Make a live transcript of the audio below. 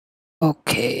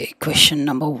Okay, question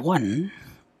number 1.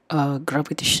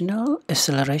 Gravitational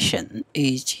acceleration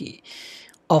AG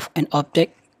of an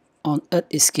object on Earth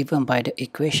is given by the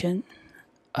equation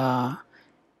A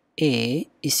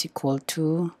is equal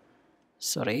to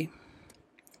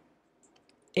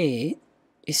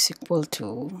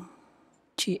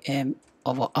gm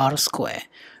over r square,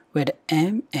 where the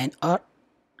m and r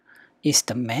is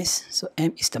the mass. So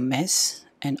m is the mass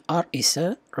and r is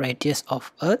the radius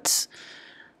of Earth.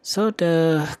 So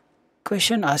the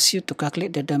question asks you to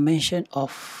calculate the dimension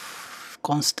of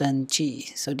constant g.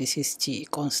 So this is g,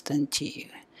 constant g.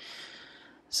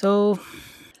 So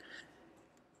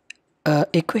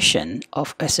equation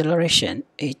of acceleration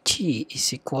ag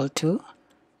is equal to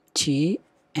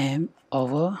gm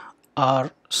over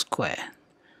r square.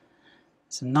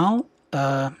 So now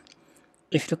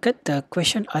if you look at the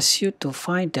question asks you to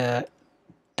find the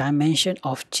dimension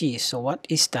of g. So what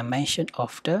is dimension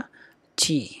of the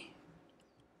g?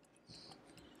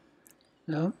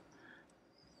 So,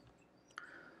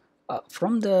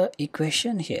 from the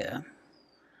equation here,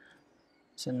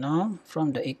 so now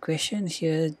from the equation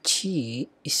here, g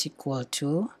is equal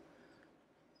to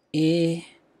a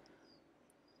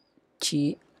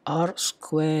g r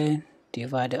squared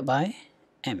divided by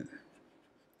m.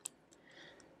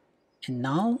 And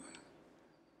now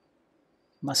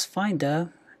must find the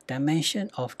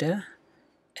dimension of the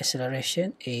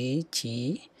acceleration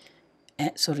the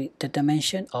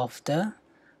dimension of the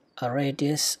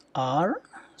radius r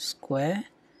square,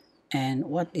 and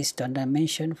what is the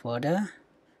dimension for the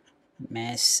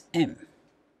mass m,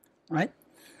 right?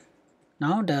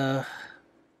 Now the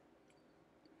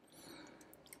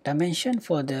dimension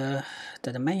for the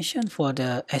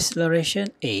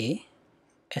acceleration a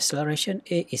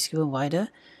is given by the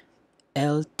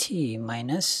lt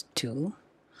minus 2,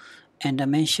 and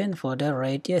dimension for the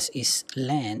radius is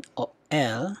length or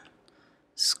l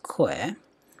square,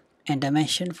 and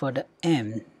dimension for the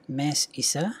m, mass,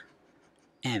 is a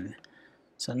m.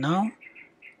 So now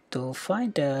to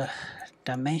find the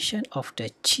dimension of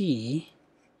the g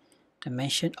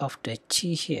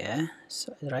here,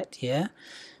 so right here,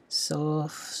 so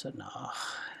now,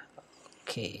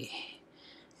 okay,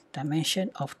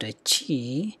 dimension of the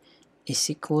g is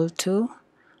equal to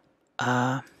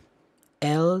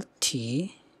lt,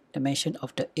 dimension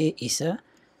of the a is a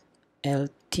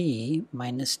lt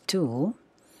minus 2,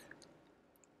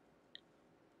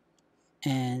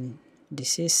 and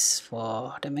this is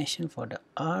for dimension for the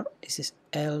r, this is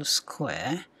l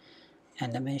square,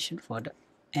 and dimension for the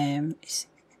m is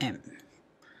m.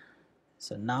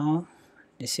 So now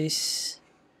this is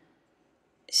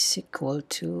equal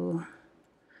to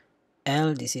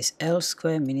l, this is l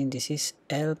square, meaning this is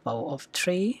l power of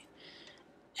 3,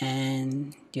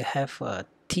 and you have a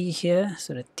t here,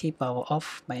 so the t power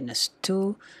of minus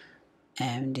 2,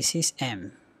 and this is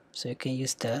m. So you can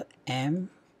use the m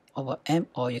over m,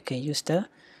 or you can use the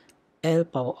l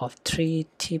power of 3,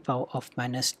 t power of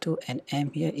minus 2, and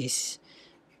m here is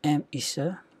m is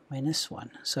a minus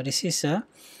 1. So this is a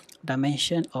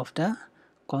dimension of the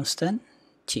constant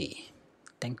g.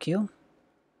 Thank you.